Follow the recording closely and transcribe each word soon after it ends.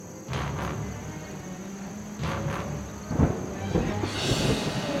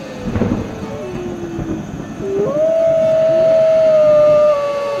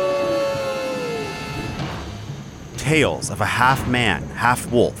Tales of a half-man,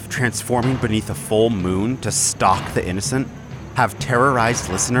 half-wolf transforming beneath a full moon to stalk the innocent have terrorized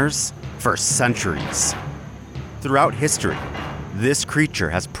listeners for centuries. Throughout history, this creature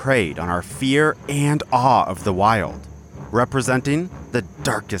has preyed on our fear and awe of the wild, representing the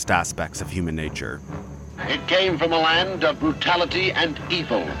darkest aspects of human nature. It came from a land of brutality and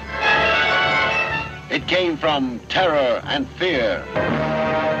evil. It came from terror and fear.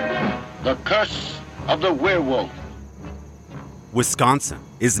 The curse of the werewolf. Wisconsin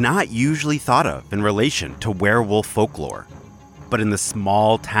is not usually thought of in relation to werewolf folklore, but in the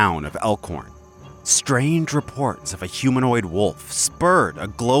small town of Elkhorn, strange reports of a humanoid wolf spurred a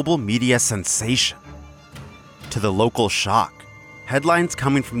global media sensation. To the local shock, headlines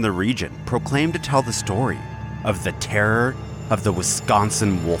coming from the region proclaim to tell the story of the terror of the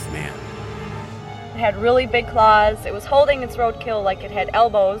Wisconsin Wolfman. It had really big claws, it was holding its roadkill like it had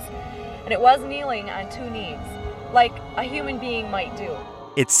elbows, and it was kneeling on two knees, like a human being might do.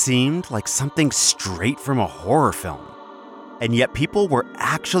 It seemed like something straight from a horror film, and yet people were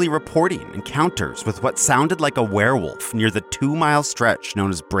actually reporting encounters with what sounded like a werewolf near the 2-mile stretch known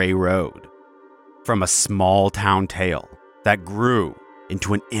as Bray Road. From a small town tale that grew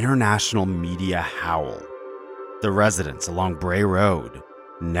into an international media howl, the residents along Bray Road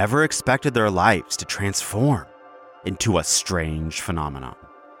never expected their lives to transform into a strange phenomenon.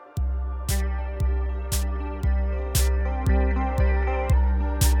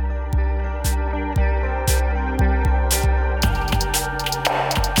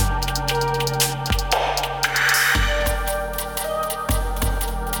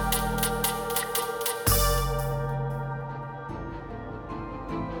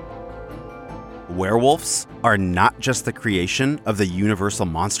 Werewolves are not just the creation of the Universal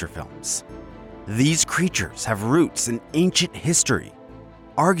monster films. These creatures have roots in ancient history,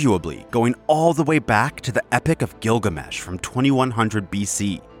 arguably going all the way back to the Epic of Gilgamesh from 2100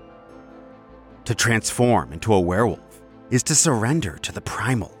 BC. To transform into a werewolf is to surrender to the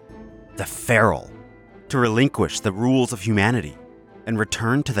primal, the feral, to relinquish the rules of humanity and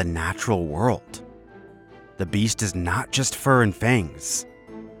return to the natural world. The beast is not just fur and fangs.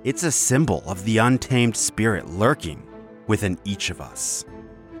 It's a symbol of the untamed spirit lurking within each of us.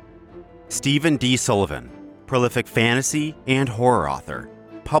 Stephen D. Sullivan, prolific fantasy and horror author,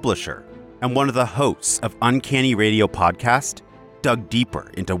 publisher, and one of the hosts of Uncanny Radio podcast, dug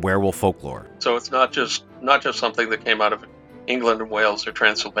deeper into werewolf folklore. So it's not just something that came out of England and Wales or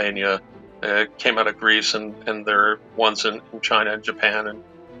Transylvania. It came out of Greece, and there are ones in China and Japan.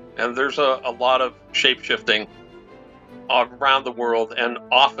 And there's a lot of shape-shifting around the world, and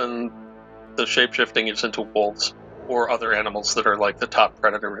often the shape-shifting is into wolves or other animals that are like the top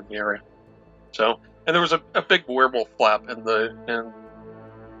predator in the area. So, and there was a big werewolf flap in the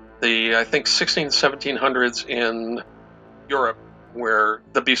I think 1700s in Europe, where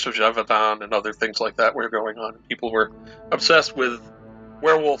the Beast of Gévaudan and other things like that were going on. People were obsessed with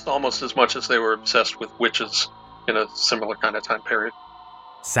werewolves almost as much as they were obsessed with witches in a similar kind of time period.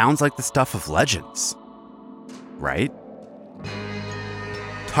 Sounds like the stuff of legends, right?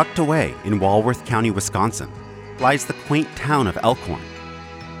 Tucked away in Walworth County, Wisconsin, lies the quaint town of Elkhorn.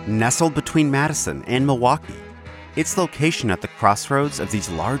 Nestled between Madison and Milwaukee, its location at the crossroads of these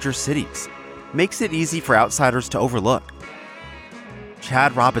larger cities makes it easy for outsiders to overlook.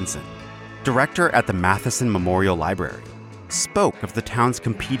 Chad Robinson, director at the Matheson Memorial Library, spoke of the town's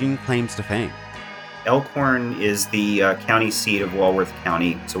competing claims to fame. Elkhorn is the county seat of Walworth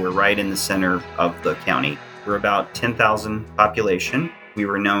County, so we're right in the center of the county. We're about 10,000 population. We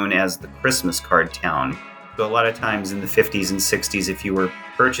were known as the Christmas card town. So a lot of times in the 50s and 60s, if you were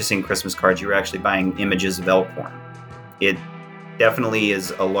purchasing Christmas cards, you were actually buying images of Elkhorn. It definitely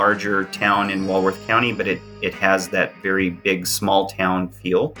is a larger town in Walworth County, but it has that very big small town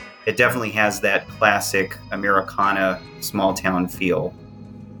feel. It definitely has that classic Americana small town feel.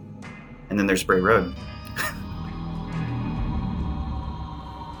 And then there's Bray Road.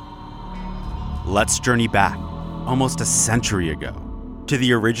 Let's journey back almost a century ago to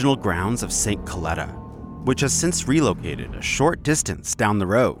the original grounds of St. Coletta, which has since relocated a short distance down the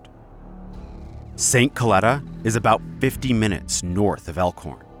road. St. Coletta is about 50 minutes north of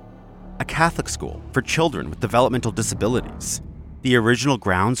Elkhorn, a Catholic school for children with developmental disabilities. The original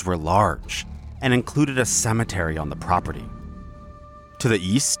grounds were large and included a cemetery on the property. To the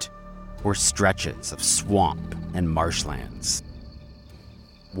east were stretches of swamp and marshlands.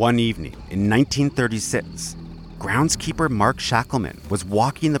 One evening in 1936, groundskeeper Mark Shackleman was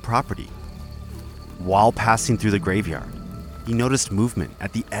walking the property. While passing through the graveyard, he noticed movement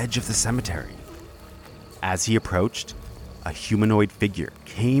at the edge of the cemetery. As he approached, a humanoid figure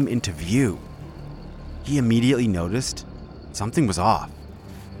came into view. he immediately noticed something was off.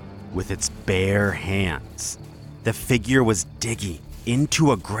 With its bare hands, the figure was digging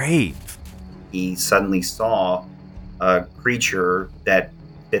into a grave. He suddenly saw a creature that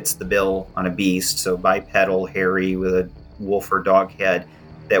fits the bill on a beast, so bipedal, hairy, with a wolf or dog head,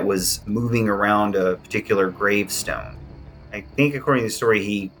 that was moving around a particular gravestone. I think according to the story,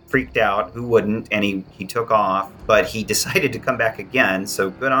 he freaked out. Who wouldn't? And he took off, but he decided to come back again, so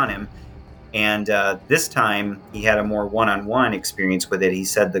good on him. And this time, he had a more one-on-one experience with it. He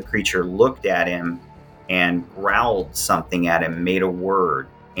said the creature looked at him and growled something at him, made a word.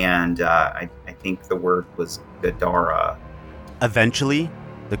 And I think the word was Gadara. Eventually,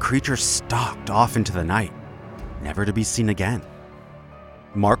 the creature stalked off into the night, never to be seen again.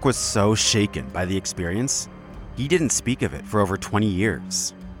 Mark was so shaken by the experience, he didn't speak of it for over 20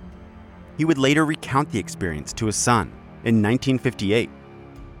 years. He would later recount the experience to his son in 1958.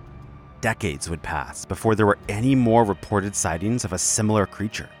 Decades would pass before there were any more reported sightings of a similar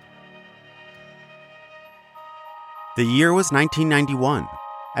creature. The year was 1991,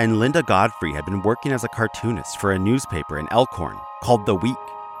 and Linda Godfrey had been working as a cartoonist for a newspaper in Elkhorn called The Week.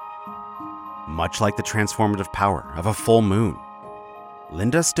 Much like the transformative power of a full moon,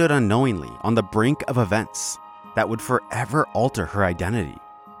 Linda stood unknowingly on the brink of events that would forever alter her identity.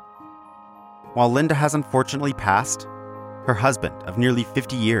 While Linda has unfortunately passed, her husband of nearly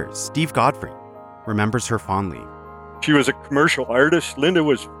 50 years, Steve Godfrey, remembers her fondly. She was a commercial artist. Linda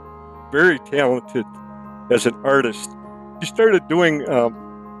was very talented as an artist. She started doing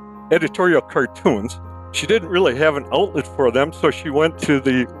editorial cartoons. She didn't really have an outlet for them, so she went to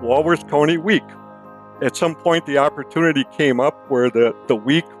the Walworth County Week. At some point, the opportunity came up where the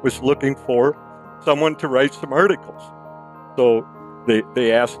Week was looking for someone to write some articles. So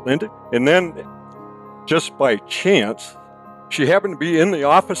they asked Linda, and then just by chance, she happened to be in the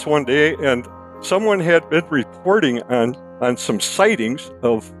office one day, and someone had been reporting on some sightings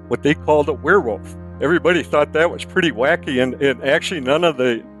of what they called a werewolf. Everybody thought that was pretty wacky, and actually none of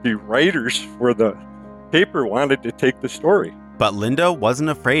the writers for the paper wanted to take the story. But Linda wasn't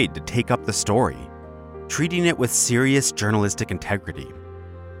afraid to take up the story, treating it with serious journalistic integrity.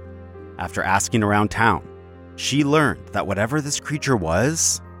 After asking around town, she learned that whatever this creature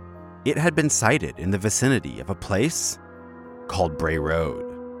was, it had been sighted in the vicinity of a place called Bray Road.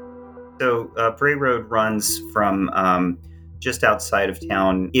 So Bray Road runs from just outside of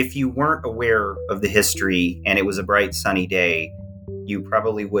town. If you weren't aware of the history and it was a bright sunny day, you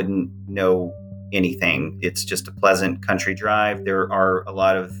probably wouldn't know anything. It's just a pleasant country drive. There are a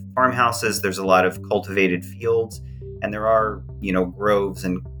lot of farmhouses, there's a lot of cultivated fields, and there are, groves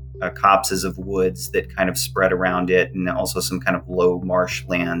and copses of woods that kind of spread around it, and also some kind of low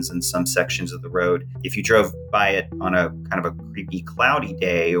marshlands in some sections of the road. If you drove by it on a kind of a creepy, cloudy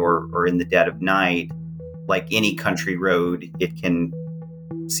day or in the dead of night, like any country road, it can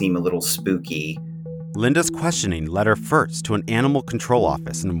seem a little spooky. Linda's questioning led her first to an animal control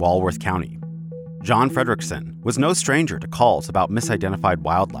office in Walworth County. John Fredrickson was no stranger to calls about misidentified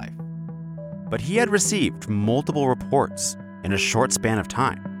wildlife, but he had received multiple reports in a short span of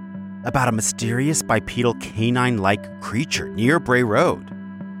time about a mysterious bipedal canine-like creature near Bray Road.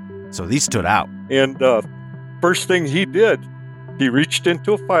 So these stood out. And first thing he did, he reached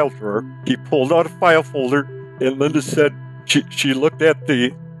into a file drawer, he pulled out a file folder, and Linda said she looked at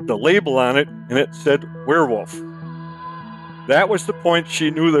the label on it, and it said werewolf. That was the point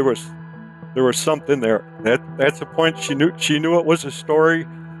she knew there was something there. That's the point she knew it was a story,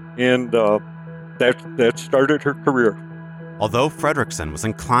 and that started her career. Although Fredrickson was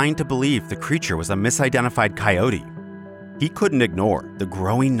inclined to believe the creature was a misidentified coyote, he couldn't ignore the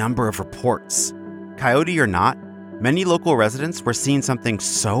growing number of reports. Coyote or not, many local residents were seeing something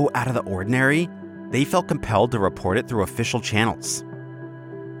so out of the ordinary, they felt compelled to report it through official channels.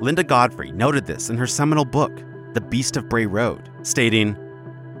 Linda Godfrey noted this in her seminal book, The Beast of Bray Road, stating,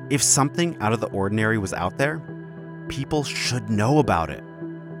 "If something out of the ordinary was out there, people should know about it."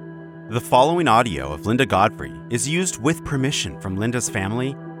 The following audio of Linda Godfrey is used with permission from Linda's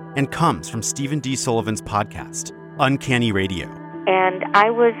family and comes from Stephen D. Sullivan's podcast, Uncanny Radio. And I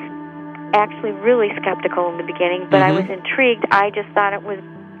was actually really skeptical in the beginning, but I was intrigued. I just thought it was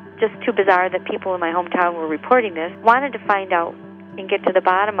just too bizarre that people in my hometown were reporting this. Wanted to find out and get to the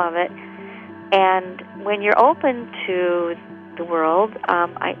bottom of it. And when you're open to the world,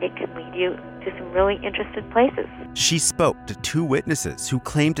 it can lead you to some really interesting places. She spoke to two witnesses who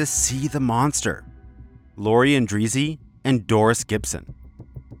claimed to see the monster, Lori Andreezy and Doris Gibson.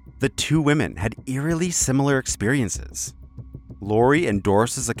 The two women had eerily similar experiences. Lori and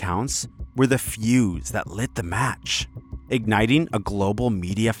Doris's accounts were the fuse that lit the match, igniting a global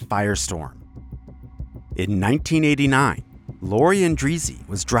media firestorm. In 1989, Lori Andreezy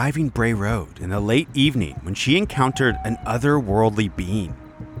was driving Bray Road in the late evening when she encountered an otherworldly being.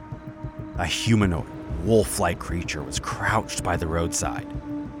 A humanoid, wolf-like creature was crouched by the roadside,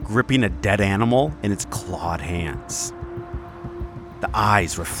 gripping a dead animal in its clawed hands. The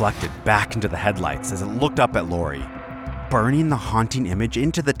eyes reflected back into the headlights as it looked up at Lori, burning the haunting image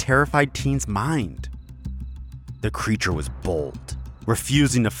into the terrified teen's mind. The creature was bold,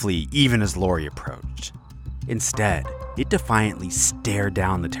 refusing to flee even as Lori approached. Instead, it defiantly stared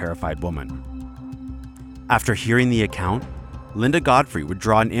down the terrified woman. After hearing the account, Linda Godfrey would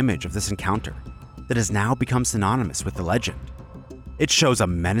draw an image of this encounter that has now become synonymous with the legend. It shows a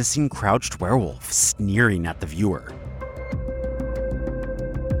menacing crouched werewolf sneering at the viewer.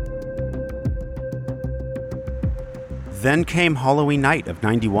 Then came Halloween night of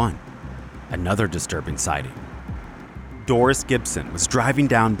 '91, another disturbing sighting. Doris Gibson was driving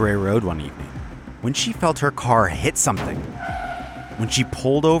down Bray Road one evening when she felt her car hit something. When she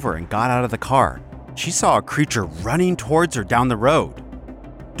pulled over and got out of the car, she saw a creature running towards her down the road.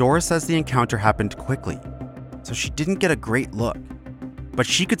 Doris says the encounter happened quickly, so she didn't get a great look, but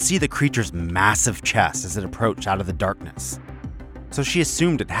she could see the creature's massive chest as it approached out of the darkness, so she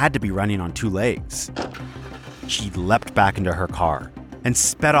assumed it had to be running on two legs. She leapt back into her car and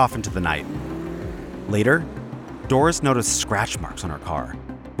sped off into the night. Later, Doris noticed scratch marks on her car,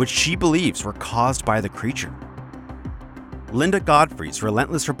 which she believes were caused by the creature. Linda Godfrey's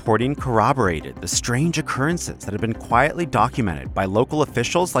relentless reporting corroborated the strange occurrences that had been quietly documented by local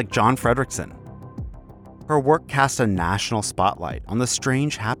officials like John Fredrickson. Her work cast a national spotlight on the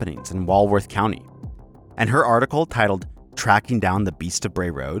strange happenings in Walworth County, and her article titled "Tracking Down the Beast of Bray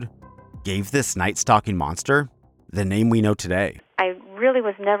Road" gave this night-stalking monster the name we know today. I really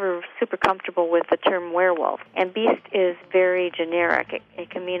was never super comfortable with the term werewolf, and beast is very generic. It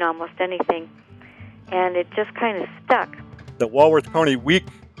can mean almost anything, and it just kind of stuck. The Walworth County Week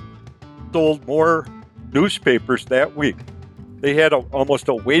sold more newspapers that week. They had almost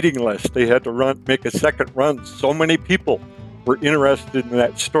a waiting list. They had to make a second run. So many people were interested in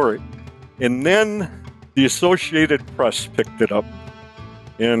that story. And then the Associated Press picked it up.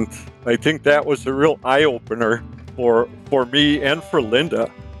 And I think that was a real eye-opener for me and for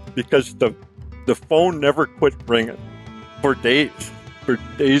Linda, because the phone never quit ringing for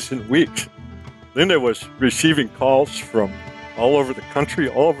days and weeks. Linda was receiving calls from all over the country,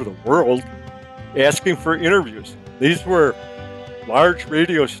 all over the world, asking for interviews. These were large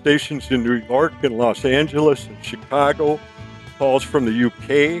radio stations in New York and Los Angeles and Chicago, calls from the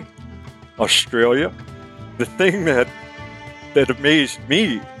UK, Australia. The thing that amazed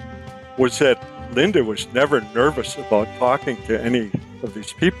me was that Linda was never nervous about talking to any of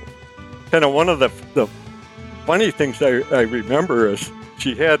these people. Kind of one of the funny things I remember is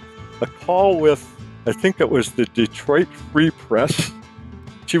she had a call with, I think it was the Detroit Free Press.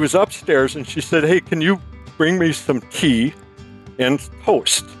 She was upstairs and she said, "Hey, can you bring me some tea and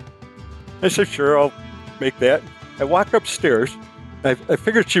toast?" I said, "Sure, I'll make that." I walk upstairs. I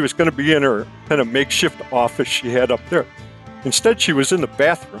figured she was going to be in her kind of makeshift office she had up there. Instead, she was in the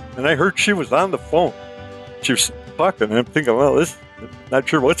bathroom, and I heard she was on the phone. She was talking, and I'm thinking, well, not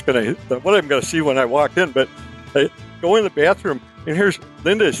sure what I'm going to see when I walk in, but I go in the bathroom, and here's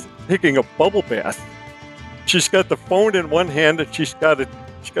Linda's taking a bubble bath. She's got the phone in one hand, and she's got a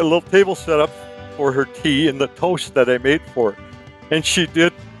little table set up for her tea and the toast that I made for her. And she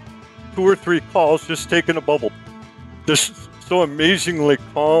did 2 or 3 calls just taking a bubble. Just so amazingly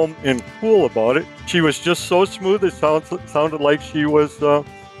calm and cool about it. She was just so smooth, it sounded like she was a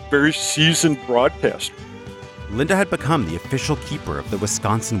very seasoned broadcaster. Linda had become the official keeper of the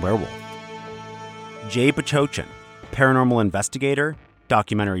Wisconsin Werewolf. Jay Bachochin, paranormal investigator,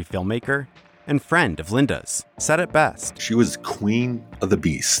 documentary filmmaker, and friend of Linda's, said it best. She was queen of the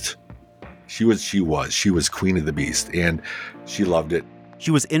beast. She was queen of the beast, and she loved it.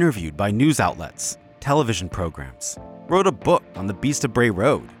 She was interviewed by news outlets, television programs, wrote a book on the Beast of Bray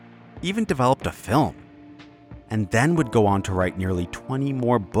Road, even developed a film, and then would go on to write nearly 20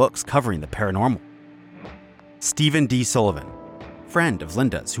 more books covering the paranormal. Stephen D. Sullivan, friend of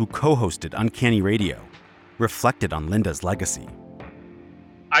Linda's who co-hosted Uncanny Radio, reflected on Linda's legacy.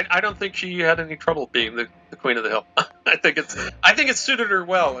 I don't think she had any trouble being the Queen of the Hill. I think it suited her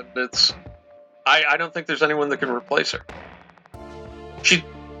well, and I don't think there's anyone that can replace her. She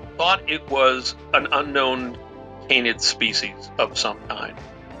thought it was an unknown canid species of some kind,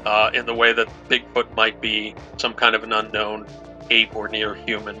 in the way that Bigfoot might be some kind of an unknown ape or near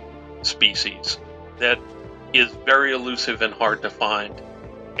human species that is very elusive and hard to find.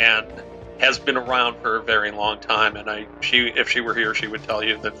 And has been around for a very long time, and if she were here, she would tell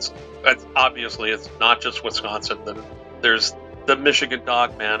you that obviously it's not just Wisconsin. That there's the Michigan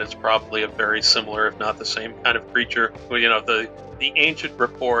Dogman is probably a very similar, if not the same kind of creature. You know, the ancient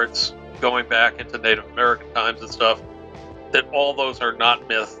reports going back into Native American times and stuff, that all those are not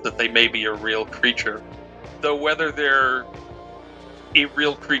myth, that they may be a real creature. Though whether they're a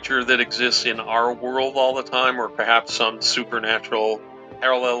real creature that exists in our world all the time, or perhaps some supernatural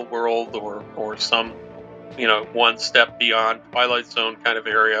parallel world, or some, you know, one step beyond Twilight Zone kind of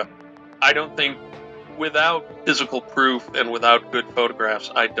area, I don't think, without physical proof and without good photographs,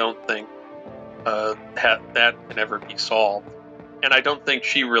 I don't think that can ever be solved. And I don't think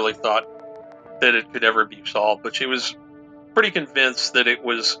she really thought that it could ever be solved, but she was pretty convinced that it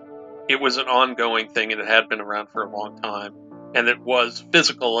was an ongoing thing, and it had been around for a long time, and it was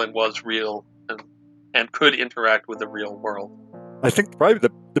physical and was real, and could interact with the real world. I think probably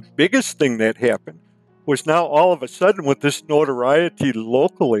the biggest thing that happened was now all of a sudden, with this notoriety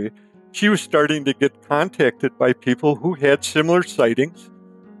locally, she was starting to get contacted by people who had similar sightings,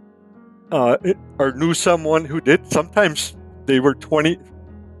 or knew someone who did. Sometimes they were 20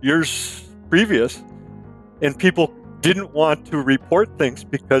 years previous, and people didn't want to report things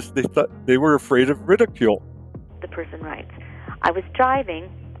because they thought they were afraid of ridicule. The person writes, I was driving,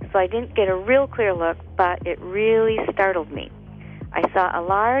 so I didn't get a real clear look, but it really startled me. I saw a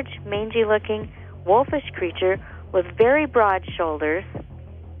large, mangy-looking, wolfish creature with very broad shoulders.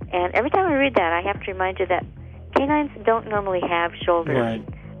 And every time I read that, I have to remind you that canines don't normally have shoulders.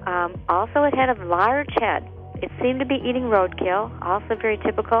 Right. Also, it had a large head. It seemed to be eating roadkill, also very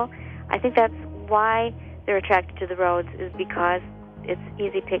typical. I think that's why they're attracted to the roads, is because it's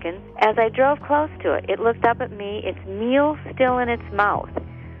easy pickings. As I drove close to it, it looked up at me, its meal still in its mouth.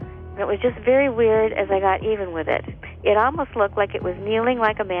 And it was just very weird as I got even with it. It almost looked like it was kneeling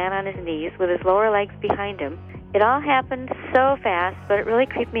like a man on his knees with his lower legs behind him. It all happened so fast, but it really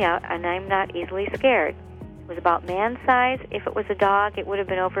creeped me out, and I'm not easily scared. It was about man size. If it was a dog, it would have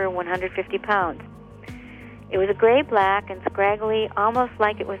been over 150 pounds. It was a gray-black and scraggly, almost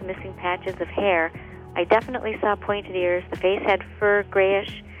like it was missing patches of hair. I definitely saw pointed ears. The face had fur,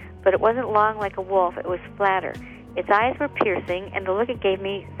 grayish, but it wasn't long like a wolf. It was flatter. Its eyes were piercing, and the look it gave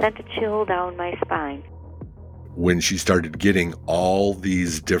me sent a chill down my spine. When she started getting all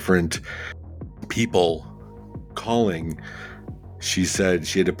these different people calling, she said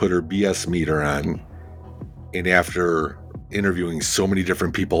she had to put her BS meter on. And after interviewing so many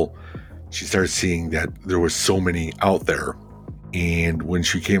different people, she started seeing that there was so many out there. And when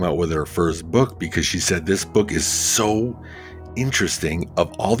she came out with her first book, because she said, this book is so interesting,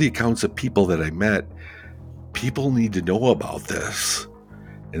 of all the accounts of people that I met, people need to know about this.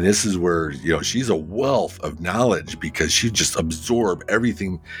 And this is where, you know, she's a wealth of knowledge, because she just absorbed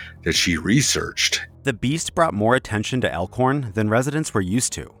everything that she researched. The beast brought more attention to Elkhorn than residents were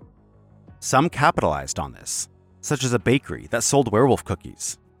used to. Some capitalized on this, such as a bakery that sold werewolf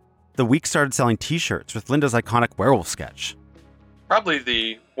cookies. The Week started selling t-shirts with Linda's iconic werewolf sketch. Probably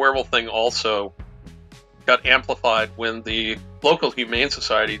the werewolf thing also got amplified when the local Humane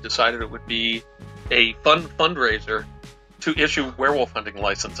Society decided it would be a fun fundraiser to issue werewolf hunting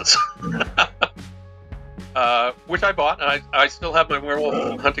licenses. Which I bought, and I still have my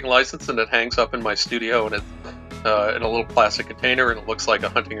werewolf hunting license, and it hangs up in my studio, and it's in a little plastic container, and it looks like a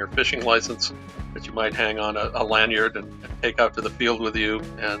hunting or fishing license that you might hang on a lanyard and take out to the field with you.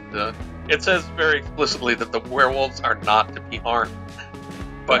 And it says very explicitly that the werewolves are not to be harmed,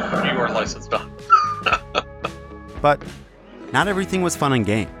 but you are licensed on. But not everything was fun and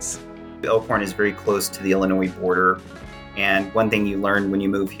games. Elkhorn is very close to the Illinois border, and one thing you learn when you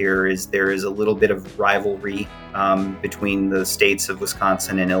move here is there is a little bit of rivalry between the states of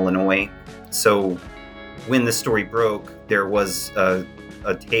Wisconsin and Illinois. So when the story broke, there was a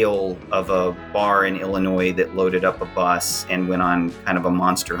tale of a bar in Illinois that loaded up a bus and went on kind of a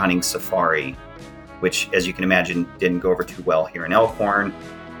monster hunting safari, which, as you can imagine, didn't go over too well here in Elkhorn.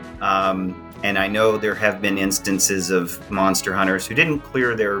 And I know there have been instances of monster hunters who didn't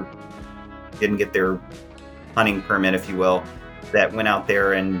get their hunting permit, if you will, that went out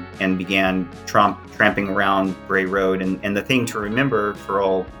there and began tramping around Bray Road. And the thing to remember for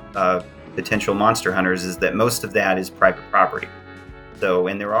all potential monster hunters is that most of that is private property. So,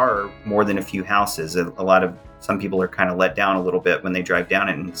 and there are more than a few houses. Some people are kind of let down a little bit when they drive down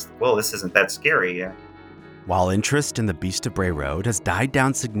it, and well, this isn't that scary. While interest in the Beast of Bray Road has died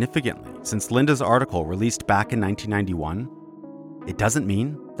down significantly since Linda's article released back in 1991, it doesn't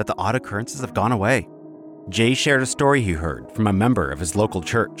mean that the odd occurrences have gone away. Jay shared a story he heard from a member of his local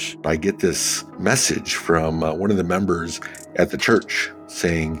church. I get this message from one of the members at the church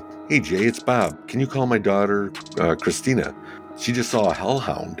saying, "Hey, Jay, it's Bob. Can you call my daughter, Christina? She just saw a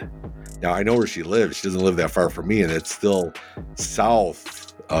hellhound." Now, I know where she lives. She doesn't live that far from me, and it's still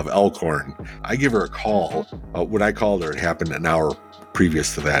south of Elkhorn. I give her a call. When I called her, it happened an hour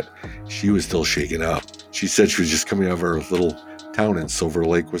previous to that. She was still shaken up. She said she was just coming out of her little town in Silver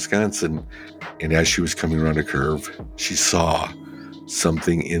Lake, Wisconsin, and as she was coming around a curve, she saw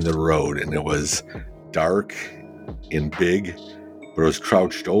something in the road, and it was dark and big, but it was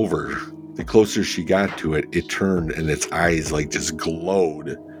crouched over. The closer she got to it, it turned, and its eyes like just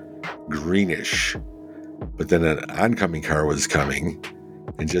glowed greenish. But then an oncoming car was coming,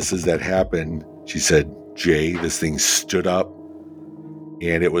 and just as that happened, she said, "Jay, this thing stood up,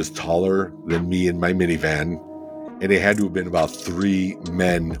 and it was taller than me in my minivan, and it had to have been about 3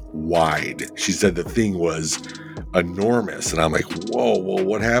 men wide." She said the thing was enormous, and I'm like, whoa,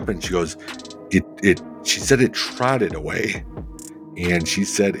 what happened? She goes, she said it trotted away, and she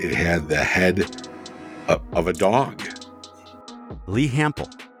said it had the head of a dog. Lee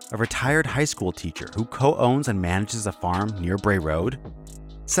Hampel, a retired high school teacher who co-owns and manages a farm near Bray Road,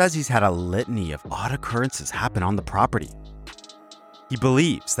 says he's had a litany of odd occurrences happen on the property. He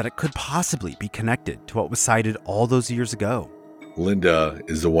believes that it could possibly be connected to what was sighted all those years ago. Linda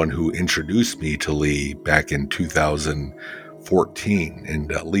is the one who introduced me to Lee back in 2014,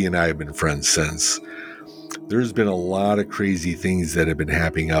 and Lee and I have been friends since. There's been a lot of crazy things that have been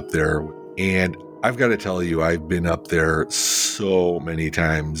happening up there, and I've got to tell you, I've been up there so many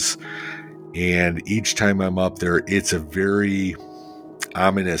times, and each time I'm up there, it's a very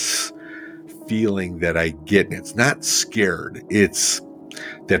ominous feeling that I get. And it's not scared. It's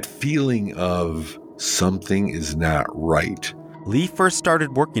that feeling of something is not right. Lee first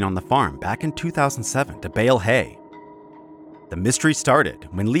started working on the farm back in 2007 to bale hay. The mystery started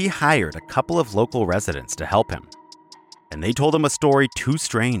when Lee hired a couple of local residents to help him, and they told him a story too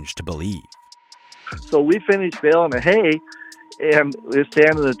strange to believe. So we finished baling the hay, and we're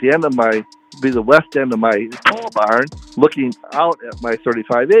standing at the end of the west end of my pole barn, looking out at my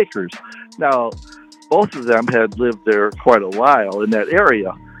 35 acres. Now, both of them had lived there quite a while in that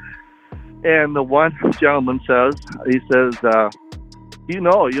area. And the one gentleman says, the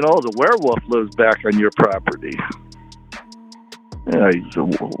werewolf lives back on your property. And I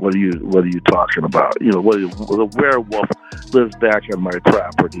said, what are you talking about? The werewolf lives back on my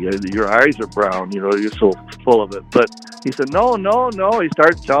property. Your eyes are brown, you're so full of it. But he said, no. He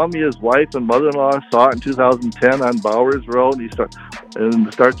started telling me his wife and mother-in-law saw it in 2010 on Bowers Road. He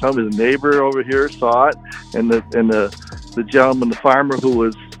started telling me the neighbor over here saw it, and the gentleman, the farmer who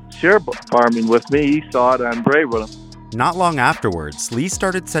was share farming with me, he saw it on Bray Road. Not long afterwards, Lee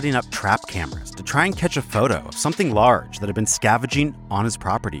started setting up trap cameras to try and catch a photo of something large that had been scavenging on his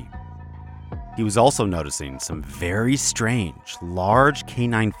property. He was also noticing some very strange, large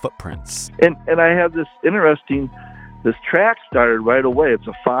canine footprints. And I have this track started right away. It's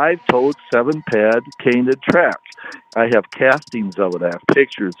a 5-toed, 7-pad canid track. I have castings of it. I have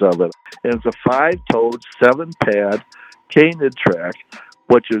pictures of it. And it's a 5-toed, 7-pad canid track,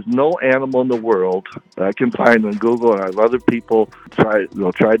 which is no animal in the world that I can find on Google, and I have other people tried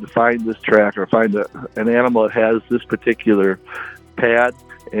to find this track or find an animal that has this particular pad,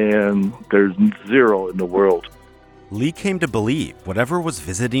 and there's zero in the world. Lee came to believe whatever was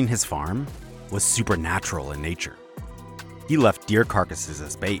visiting his farm was supernatural in nature. He left deer carcasses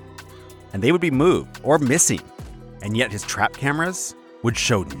as bait, and they would be moved or missing, and yet his trap cameras would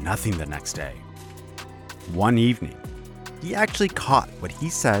show nothing the next day. One evening, he actually caught what he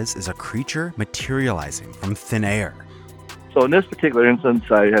says is a creature materializing from thin air. So in this particular instance,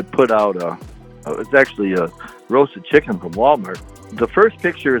 I had put out it's actually a roasted chicken from Walmart. The first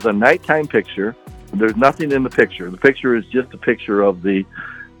picture is a nighttime picture. There's nothing in the picture. The picture is just a picture of the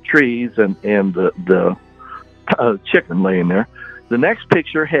trees and the chicken laying there. The next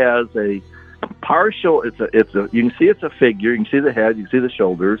picture has a partial. You can see it's a figure. You can see the head. You can see the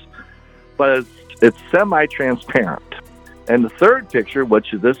shoulders, but it's semi-transparent. And the third picture,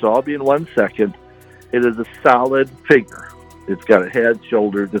 which is this will all be in 1 second, it is a solid figure. It's got a head,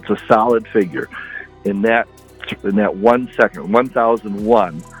 shoulders. It's a solid figure in that 1 second,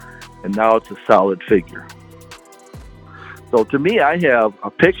 1001, and now it's a solid figure. So to me, I have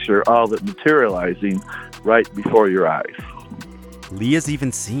a picture of it materializing right before your eyes. Lee has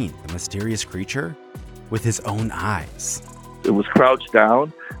even seen the mysterious creature with his own eyes. It was crouched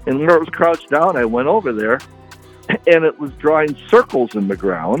down, and where it was crouched down, I went over there, and it was drawing circles in the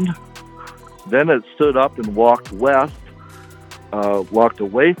ground. Then it stood up and walked west, walked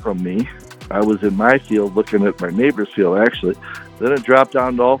away from me. I was in my field looking at my neighbor's field, actually. Then it dropped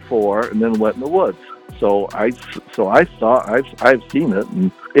down to all four and then went in the woods. So I've seen it,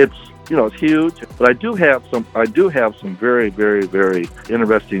 and It's it's huge, but I do have some very, very, very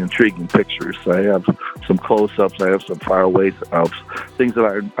interesting, intriguing pictures. I have some close-ups. I have some far-away of things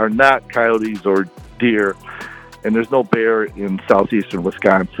that are not coyotes or deer, and there's no bear in southeastern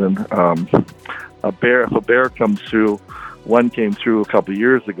Wisconsin. If a bear comes through, one came through a couple of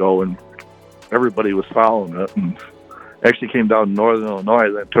years ago, and everybody was following it, and actually came down to northern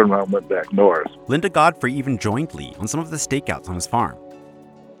Illinois, then turned around and went back north. Linda Godfrey even joined Lee on some of the stakeouts on his farm.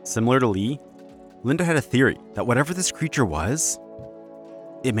 Similar to Lee, Linda had a theory that whatever this creature was,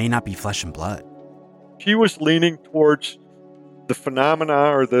 it may not be flesh and blood. She was leaning towards the phenomena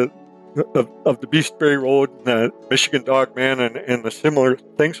or of the Beast Bray Road, the Michigan Dog Man, and the similar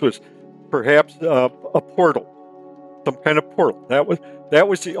things was perhaps a portal, some kind of portal. That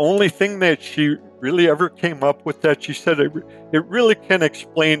was the only thing that she really ever came up with. That she said it really can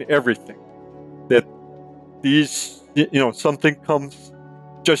explain everything. That these something comes.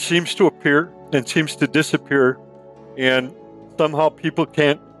 Just seems to appear and seems to disappear, and somehow people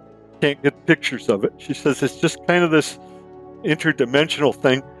can't get pictures of it. She says it's just kind of this interdimensional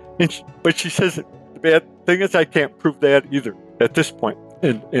thing, but she says the bad thing is I can't prove that either at this point.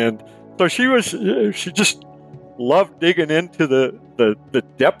 And so she just loved digging into the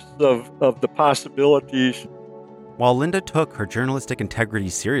depths of the possibilities. While Linda took her journalistic integrity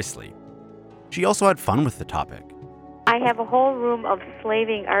seriously, she also had fun with the topic. I have a whole room of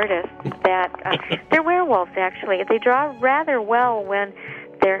slaving artists that they're werewolves. Actually, they draw rather well when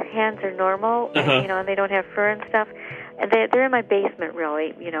their hands are normal, and they don't have fur and stuff. And they're in my basement,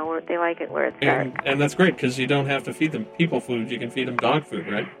 really. Where they like it where it's dark. And that's great because you don't have to feed them people food; you can feed them dog food,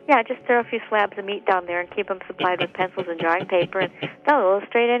 right? Yeah, just throw a few slabs of meat down there and keep them supplied with pencils and drawing paper, and they'll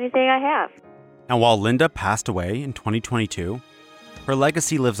illustrate anything I have. And while Linda passed away in 2022, her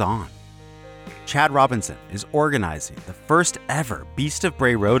legacy lives on. Chad Robinson is organizing the first ever Beast of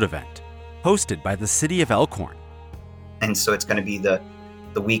Bray Road event, hosted by the city of Elkhorn. And so it's going to be the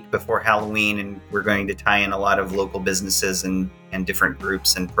week before Halloween, and we're going to tie in a lot of local businesses and different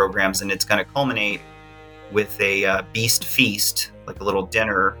groups and programs, and it's going to culminate with a Beast Feast, like a little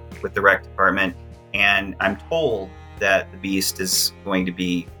dinner with the rec department. And I'm told that the Beast is going to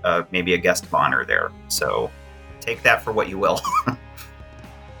be maybe a guest of honor there. So take that for what you will.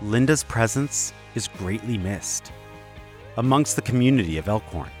 Linda's presence is greatly missed amongst the community of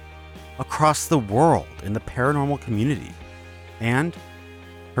Elkhorn, across the world in the paranormal community, and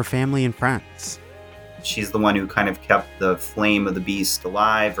her family and friends. She's the one who kind of kept the flame of the Beast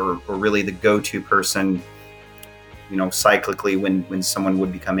alive, or really the go-to person, cyclically when someone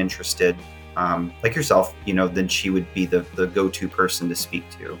would become interested, like yourself, then she would be the go-to person to speak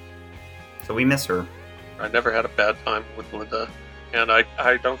to. So we miss her. I never had a bad time with Linda. And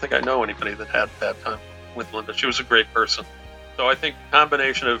I don't think I know anybody that had a bad time with Linda. She was a great person. So I think a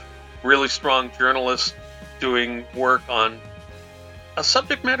combination of really strong journalists doing work on a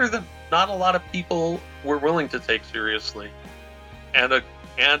subject matter that not a lot of people were willing to take seriously, and a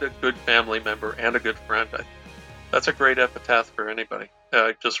good family member and a good friend. That's a great epitaph for anybody.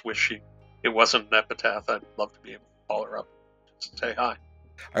 I just wish it wasn't an epitaph. I'd love to be able to call her up, just say hi.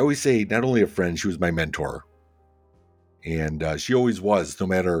 I always say not only a friend, she was my mentor. And she always was, no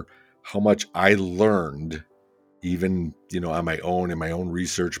matter how much I learned, even, on my own, in my own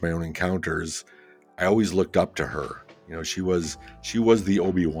research, my own encounters, I always looked up to her. She was the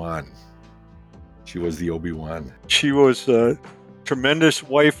Obi-Wan. She was the Obi-Wan. She was a tremendous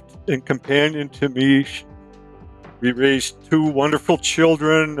wife and companion to me. We raised 2 wonderful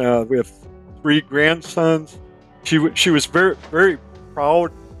children. We have 3 grandsons. She was very, very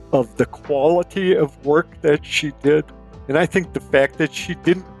proud of the quality of work that she did. And I think the fact that she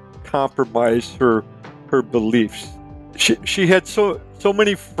didn't compromise her beliefs. She had so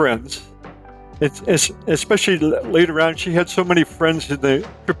many friends, especially later on. She had so many friends in the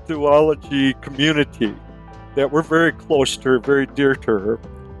cryptozoology community that were very close to her, very dear to her.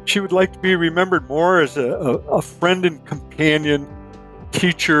 She would like to be remembered more as a friend and companion,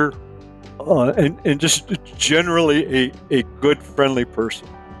 teacher, and just generally a good, friendly person.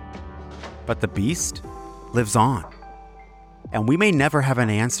 But the Beast lives on. And we may never have an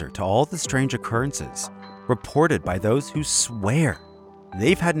answer to all the strange occurrences reported by those who swear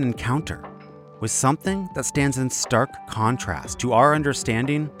they've had an encounter with something that stands in stark contrast to our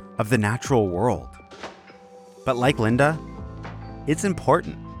understanding of the natural world. But like Linda, it's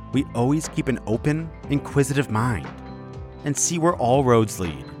important we always keep an open, inquisitive mind and see where all roads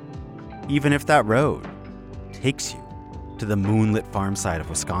lead, even if that road takes you to the moonlit farm side of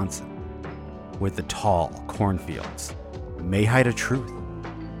Wisconsin, where the tall cornfields may hide a truth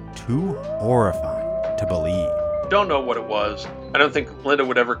too horrifying to believe. don't know what it was. I don't think Linda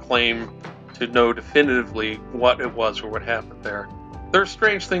would ever claim to know definitively what it was or what happened there. There are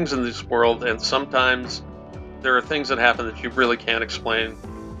strange things in this world, and sometimes there are things that happen that you really can't explain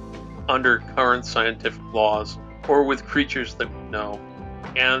under current scientific laws or with creatures that we know.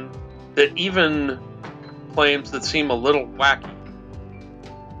 And that even claims that seem a little wacky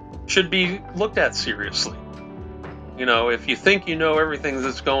should be looked at seriously. You know, if you think you know everything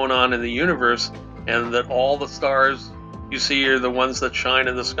that's going on in the universe and that all the stars you see are the ones that shine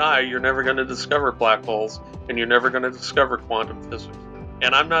in the sky, you're never going to discover black holes and you're never going to discover quantum physics.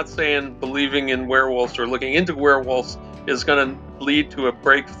 And I'm not saying believing in werewolves or looking into werewolves is going to lead to a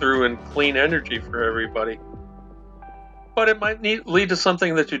breakthrough in clean energy for everybody. But it might lead to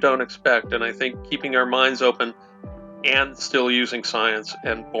something that you don't expect. And I think keeping our minds open and still using science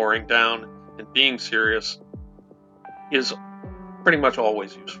and boring down and being serious is pretty much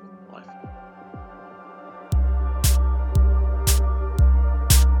always useful in life.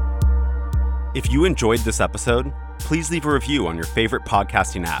 If you enjoyed this episode, please leave a review on your favorite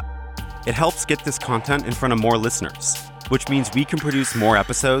podcasting app. It helps get this content in front of more listeners, which means we can produce more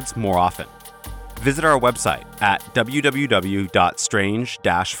episodes more often. Visit our website at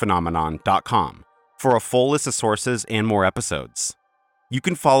www.strange-phenomenon.com for a full list of sources and more episodes. You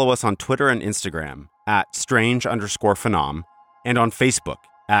can follow us on Twitter and Instagram at strange_phenom and on Facebook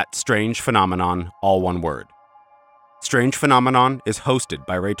at Strange Phenomenon, all one word. Strange Phenomenon is hosted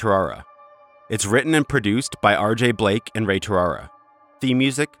by Ray Tarara. It's written and produced by RJ Blake and Ray Tarara. Theme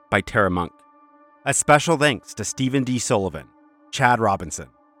music by Tara Monk. A special thanks to Stephen D. Sullivan, Chad Robinson,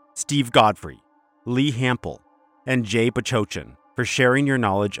 Steve Godfrey, Lee Hampel, and Jay Bachochin for sharing your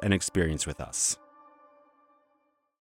knowledge and experience with us.